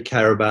do, what they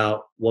care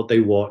about, what they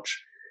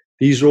watch.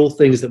 These are all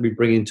things that we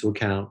bring into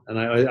account. And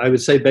I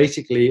would say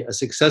basically a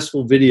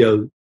successful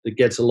video that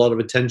gets a lot of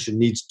attention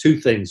needs two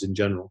things in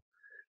general.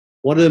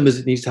 One of them is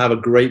it needs to have a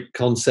great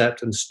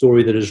concept and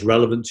story that is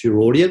relevant to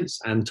your audience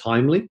and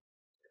timely.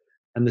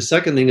 And the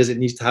second thing is it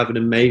needs to have an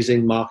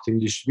amazing marketing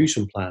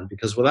distribution plan,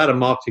 because without a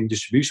marketing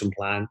distribution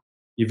plan,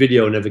 your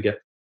video will never get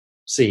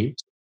seen.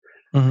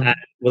 Mm-hmm. And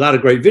without a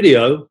great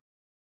video,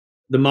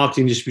 the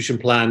marketing distribution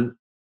plan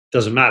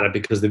doesn't matter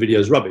because the video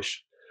is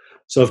rubbish.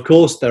 So, of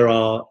course, there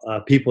are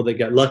people that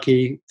get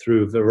lucky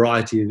through a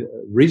variety of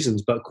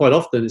reasons, but quite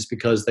often it's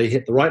because they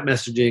hit the right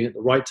messaging at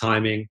the right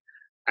timing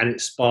and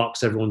it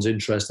sparks everyone's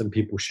interest and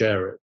people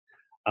share it.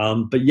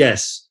 But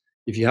yes,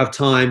 if you have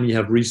time, you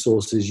have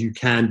resources, you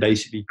can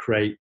basically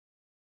create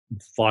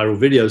viral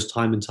videos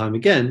time and time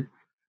again,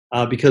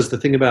 because the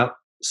thing about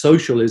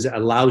social is it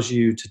allows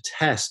you to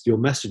test your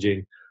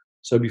messaging.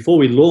 So before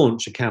we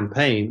launch a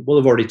campaign, we'll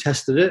have already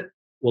tested it.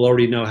 We'll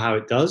already know how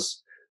it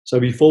does. So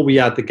before we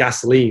add the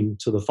gasoline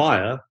to the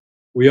fire,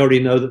 we already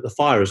know that the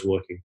fire is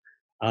working.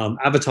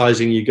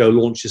 Advertising, you go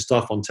launch your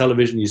stuff on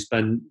television, you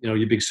spend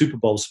your big Super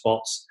Bowl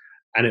spots,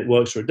 and it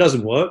works or it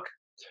doesn't work.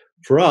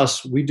 For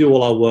us, we do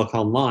all our work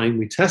online.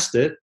 We test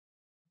it.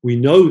 We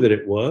know that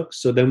it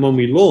works. So then when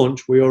we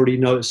launch, we already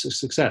know it's a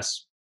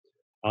success.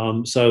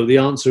 So the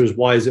answer is,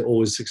 why is it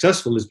always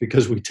successful, is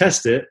because we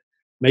test it,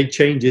 make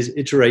changes,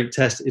 iterate,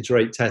 test,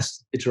 iterate,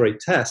 test, iterate,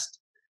 test.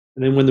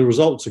 And then when the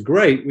results are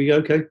great, we go,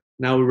 okay,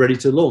 now we're ready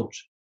to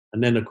launch.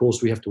 And then, of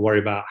course, we have to worry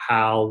about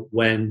how,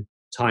 when,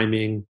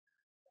 timing,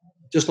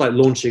 just like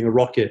launching a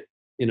rocket,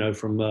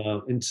 from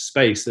into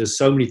space. There's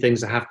so many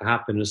things that have to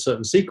happen in a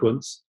certain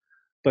sequence,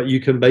 but you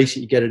can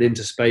basically get it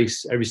into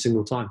space every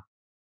single time.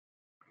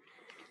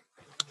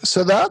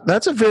 So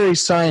that's a very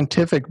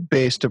scientific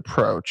based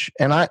approach.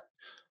 And I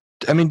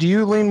mean, do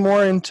you lean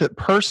more into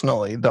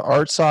personally the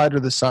art side or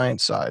the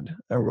science side,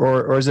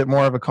 or is it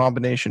more of a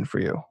combination for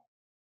you?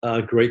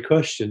 Great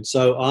question.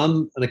 So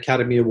I'm an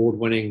Academy Award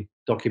winning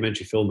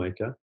documentary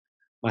filmmaker.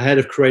 My head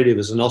of creative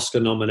is an Oscar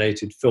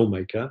nominated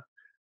filmmaker.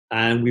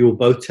 And we will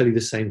both tell you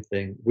the same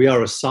thing. We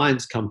are a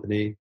science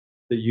company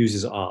that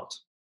uses art.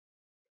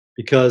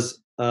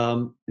 Because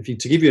to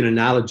give you an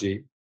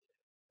analogy,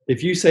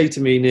 if you say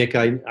to me, Nick,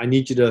 I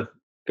need you to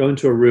go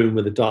into a room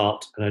with a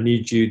dart and I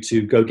need you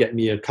to go get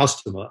me a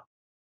customer,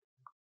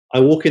 I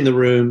walk in the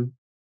room,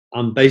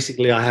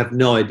 I have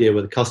no idea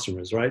where the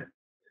customer is, right?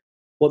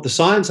 What the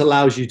science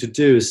allows you to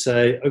do is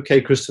say,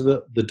 okay,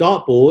 Christopher, the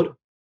dartboard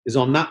is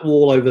on that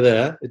wall over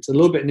there. It's a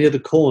little bit near the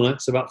corner.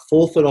 It's about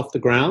 4 foot off the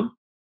ground.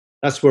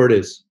 That's where it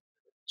is.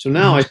 So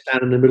now I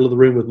stand in the middle of the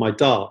room with my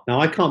dart.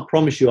 Now I can't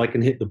promise you I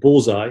can hit the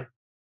bullseye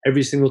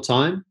every single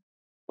time,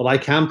 but I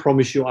can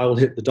promise you I will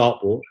hit the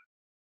dartboard.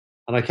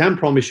 And I can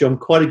promise you I'm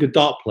quite a good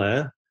dart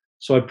player.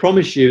 So I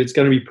promise you it's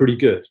going to be pretty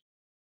good,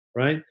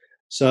 right?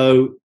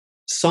 So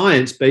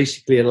science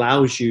basically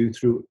allows you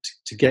to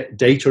get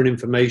data and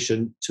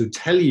information to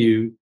tell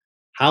you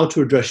how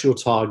to address your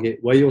target,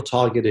 where your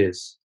target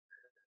is.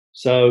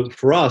 So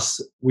for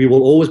us, we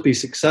will always be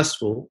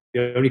successful.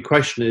 The only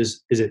question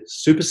is it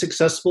super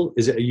successful?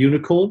 Is it a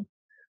unicorn?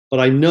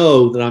 But I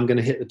know that I'm going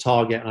to hit the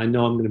target and I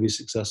know I'm going to be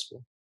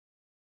successful.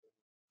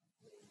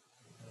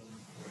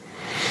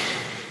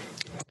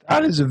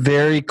 That is a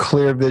very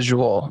clear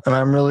visual, and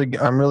I'm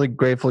really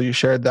grateful you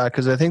shared that,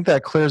 because I think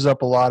that clears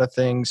up a lot of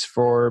things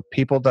for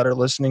people that are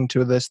listening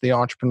to this, the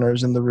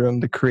entrepreneurs in the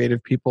room, the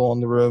creative people in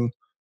the room,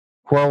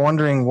 who are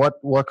wondering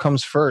what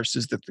comes first.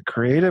 Is it the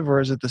creative or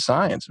is it the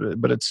science?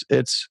 But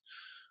it's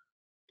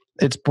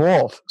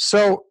both.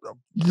 So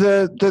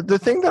the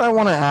thing that I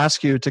want to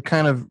ask you to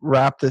kind of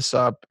wrap this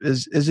up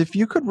is if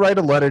you could write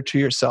a letter to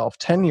yourself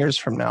 10 years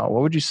from now,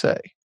 what would you say?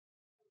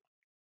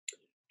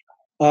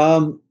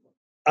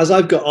 As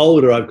I've got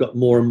older, I've got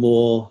more and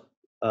more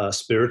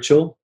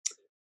spiritual,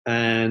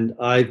 and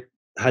I've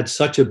had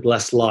such a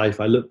blessed life.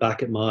 I look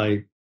back at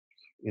my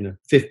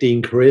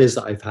 15 careers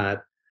that I've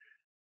had,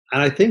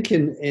 and I think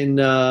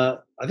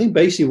I think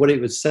basically what it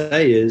would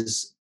say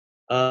is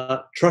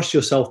trust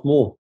yourself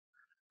more.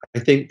 I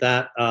think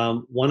that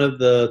one of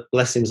the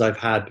blessings I've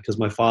had, because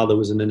my father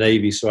was in the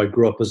Navy, so I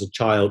grew up as a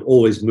child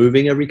always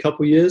moving every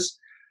couple of years.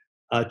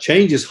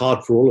 Change is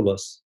hard for all of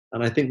us.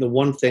 And I think the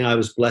one thing I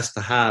was blessed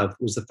to have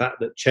was the fact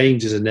that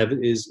change is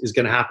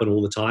going to happen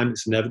all the time.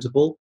 It's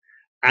inevitable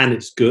and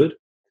it's good.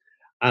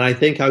 And I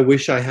think I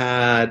wish I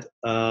had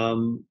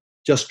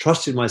just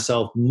trusted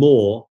myself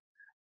more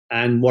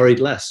and worried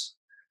less.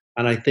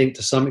 And I think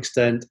to some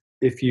extent,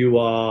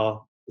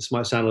 this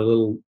might sound a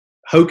little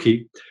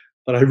hokey,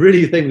 but I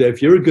really think that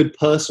if you're a good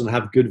person,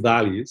 have good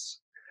values,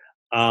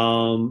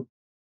 and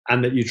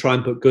that you try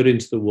and put good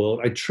into the world,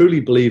 I truly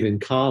believe in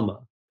karma.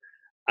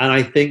 And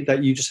I think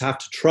that you just have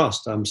to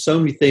trust. So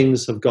many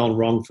things have gone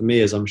wrong for me,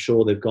 as I'm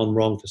sure they've gone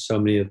wrong for so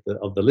many of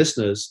the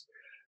listeners.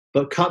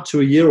 But cut to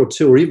a year or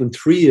two, or even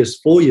 3 years,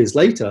 4 years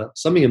later,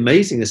 something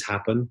amazing has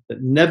happened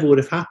that never would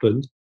have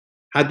happened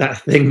had that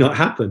thing not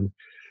happened.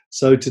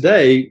 So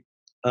today,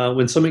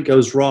 when something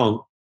goes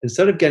wrong,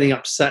 instead of getting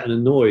upset and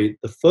annoyed,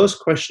 the first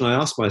question I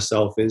ask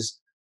myself is,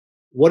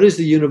 what is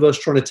the universe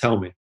trying to tell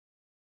me?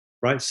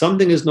 Right?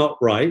 Something is not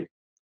right.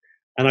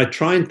 And I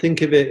try and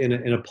think of it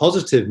in a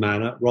positive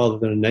manner rather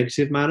than a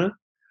negative manner.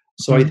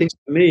 So I think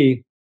for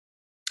me,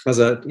 as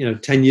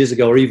 10 years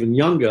ago or even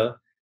younger,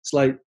 it's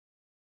like,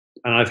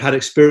 and I've had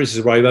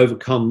experiences where I've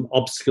overcome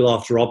obstacle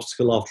after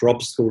obstacle after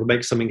obstacle to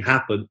make something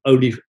happen,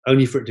 only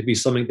for it to be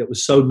something that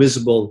was so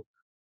miserable,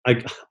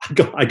 I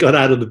got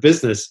out of the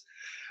business.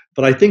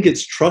 But I think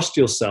it's trust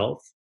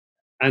yourself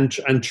and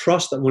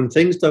trust that when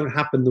things don't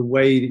happen the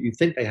way that you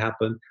think they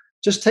happen,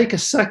 just take a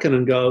second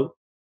and go,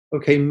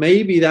 okay,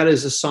 maybe that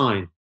is a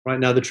sign. Right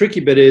now, the tricky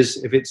bit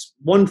is if it's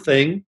one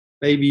thing,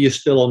 maybe you're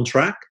still on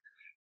track.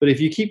 But if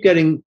you keep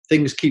getting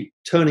things keep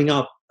turning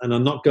up and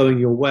are not going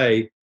your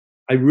way,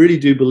 I really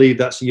do believe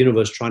that's the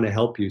universe trying to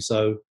help you.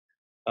 So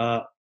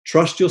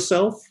trust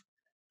yourself.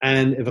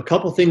 And if a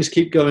couple things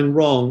keep going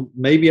wrong,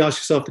 maybe ask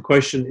yourself the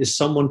question, is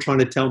someone trying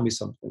to tell me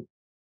something?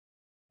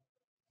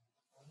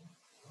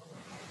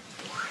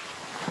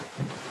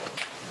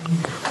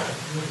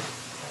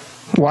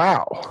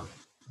 Wow.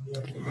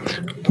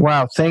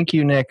 Thank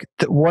you, Nick.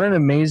 What an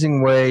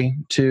amazing way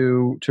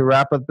to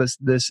wrap up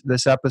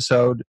this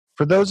episode.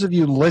 For those of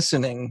you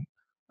listening,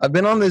 I've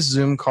been on this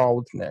Zoom call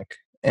with Nick,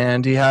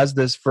 and he has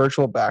this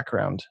virtual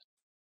background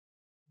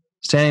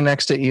standing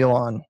next to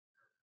Elon.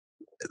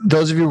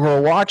 Those of you who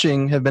are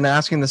watching have been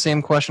asking the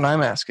same question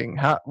I'm asking.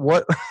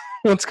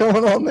 What's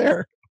going on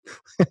there?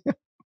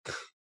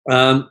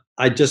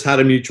 I just had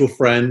a mutual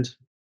friend.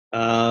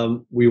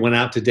 We went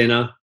out to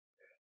dinner.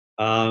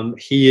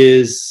 He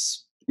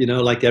is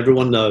like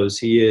everyone knows,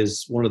 he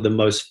is one of the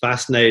most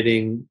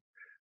fascinating,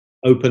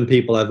 open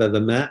people I've ever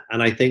met.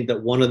 And I think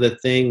that one of the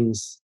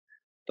things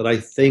that I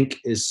think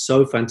is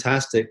so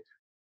fantastic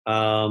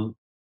um,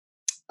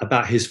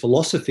 about his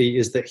philosophy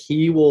is that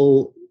he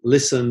will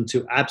listen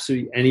to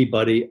absolutely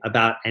anybody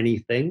about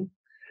anything.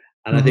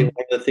 And I think Mhm.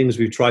 one of the things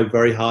we've tried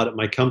very hard at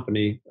my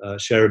company,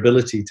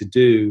 Shareability, to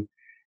do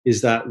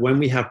is that when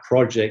we have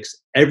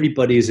projects,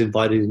 everybody is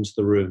invited into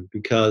the room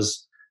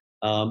because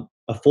a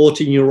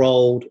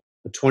 14-year-old,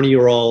 a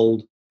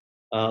 20-year-old,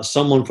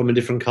 someone from a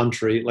different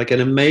country, like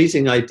an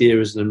amazing idea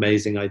is an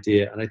amazing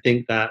idea. And I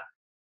think that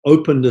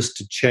openness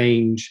to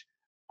change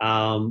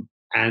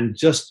and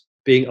just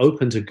being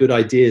open to good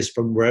ideas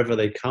from wherever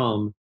they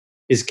come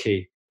is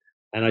key.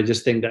 And I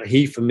just think that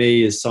he, for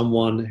me, is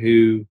someone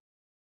who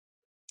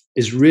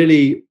is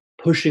really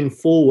pushing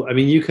forward. I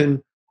mean, you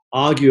can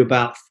argue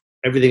about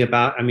everything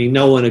about, I mean,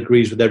 no one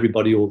agrees with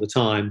everybody all the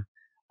time.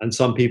 And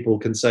some people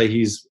can say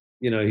he's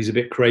a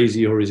bit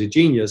crazy or he's a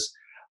genius.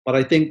 But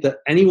I think that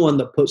anyone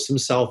that puts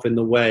himself in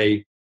the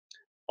way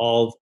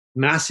of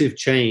massive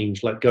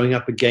change, like going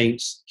up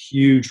against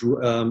huge,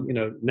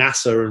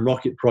 NASA and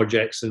rocket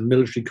projects and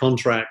military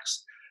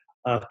contracts,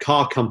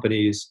 car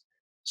companies,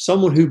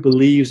 someone who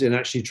believes in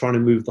actually trying to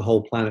move the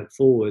whole planet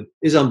forward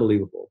is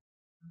unbelievable.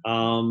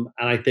 And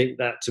I think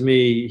that to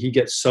me, he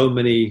gets so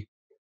many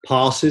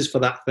passes for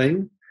that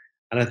thing.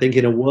 And I think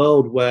in a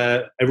world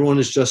where everyone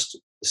is just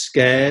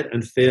scared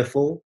and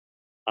fearful,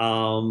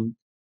 um,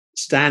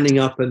 standing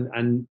up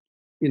and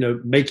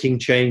making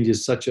change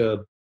is such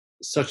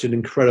an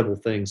incredible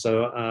thing.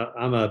 So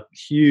I'm a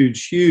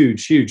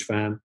huge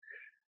fan.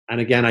 And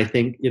again, I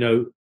think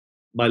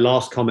my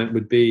last comment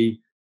would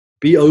be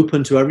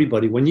open to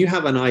everybody. When you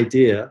have an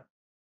idea,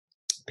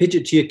 pitch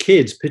it to your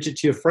kids, pitch it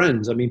to your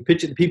friends. I mean,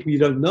 pitch it to people you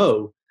don't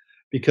know.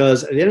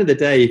 Because at the end of the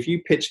day, if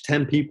you pitch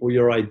 10 people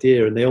your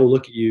idea and they all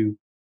look at you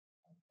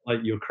like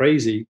you're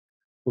crazy,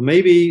 well,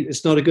 maybe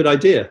it's not a good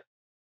idea.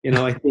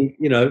 I think,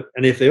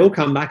 and if they all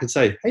come back and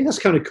say, hey, that's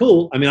kind of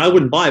cool. I mean, I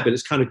wouldn't buy it, but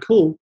it's kind of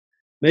cool.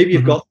 Maybe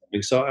you've Mhm. got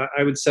something. So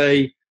I would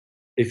say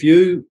if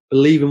you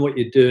believe in what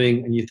you're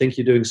doing and you think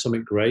you're doing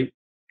something great,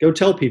 go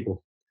tell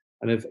people.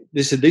 And if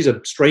these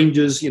are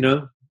strangers,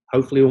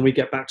 hopefully when we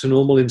get back to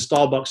normal in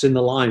Starbucks in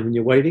the line when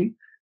you're waiting,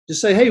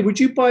 just say, hey, would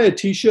you buy a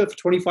t-shirt for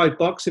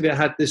 $25 if it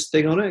had this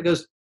thing on it? It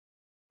goes,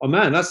 oh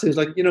man, that seems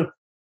like,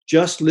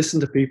 just listen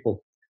to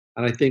people.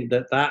 And I think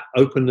that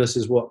openness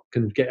is what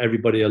can get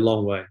everybody a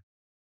long way.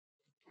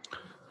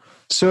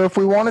 So if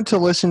we wanted to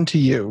listen to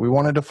you, we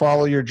wanted to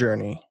follow your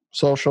journey,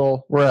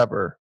 social,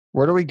 wherever,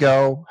 where do we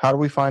go? How do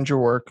we find your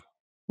work?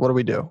 What do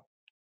we do?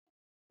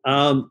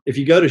 If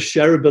you go to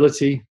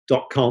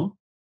shareability.com,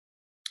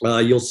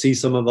 you'll see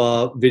some of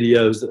our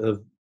videos that have,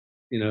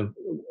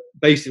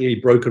 basically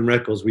broken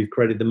records. We've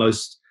created the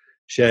most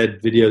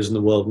shared videos in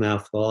the world now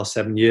for the last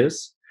 7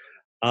 years.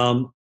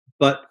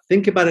 But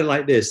think about it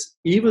like this: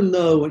 even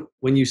though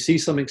when you see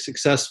something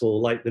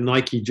successful, like the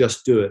Nike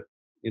Just Do It,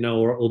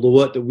 or the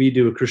work that we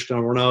do with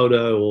Cristiano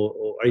Ronaldo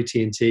or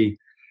AT&T,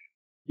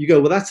 you go,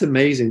 well, that's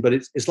amazing, but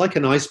it's like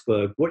an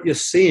iceberg. What you're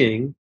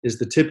seeing is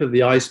the tip of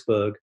the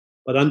iceberg,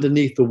 but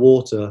underneath the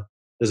water,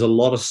 there's a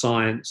lot of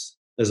science,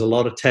 there's a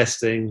lot of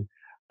testing,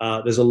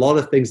 there's a lot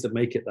of things that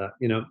make it that,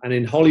 And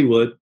in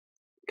Hollywood,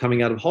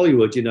 coming out of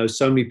Hollywood,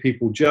 so many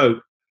people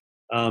joke,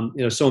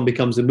 someone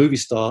becomes a movie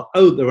star,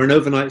 oh, they're an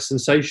overnight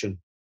sensation.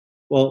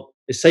 Well,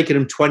 it's taken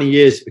them 20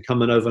 years to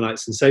become an overnight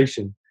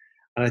sensation.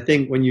 And I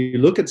think when you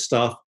look at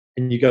stuff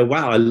and you go,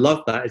 wow, I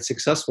love that, it's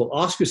successful,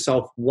 ask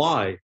yourself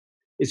why.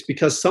 It's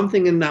because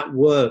something in that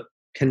work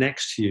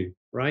connects to you,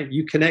 right?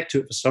 You connect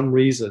to it for some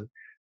reason.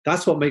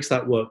 That's what makes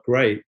that work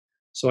great.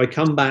 So I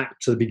come back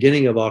to the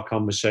beginning of our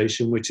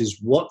conversation, which is,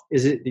 what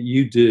is it that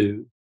you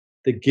do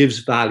that gives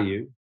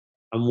value,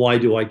 and why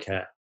do I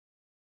care?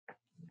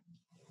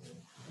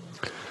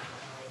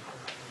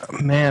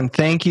 Man,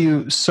 thank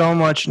you so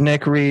much,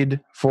 Nick Reed,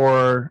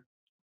 for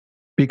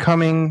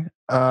becoming,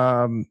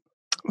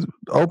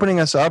 opening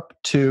us up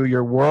to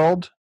your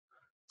world,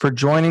 for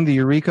joining the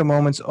Eureka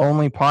Moments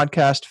Only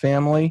podcast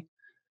family,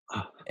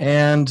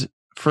 and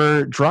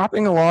for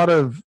dropping a lot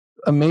of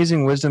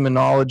amazing wisdom and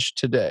knowledge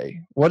today.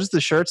 What does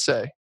the shirt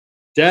say?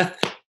 Death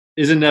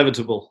is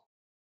inevitable,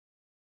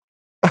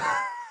 but,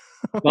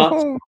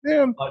 Oh,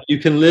 man. but you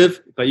can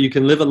live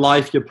a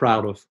life you're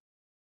proud of.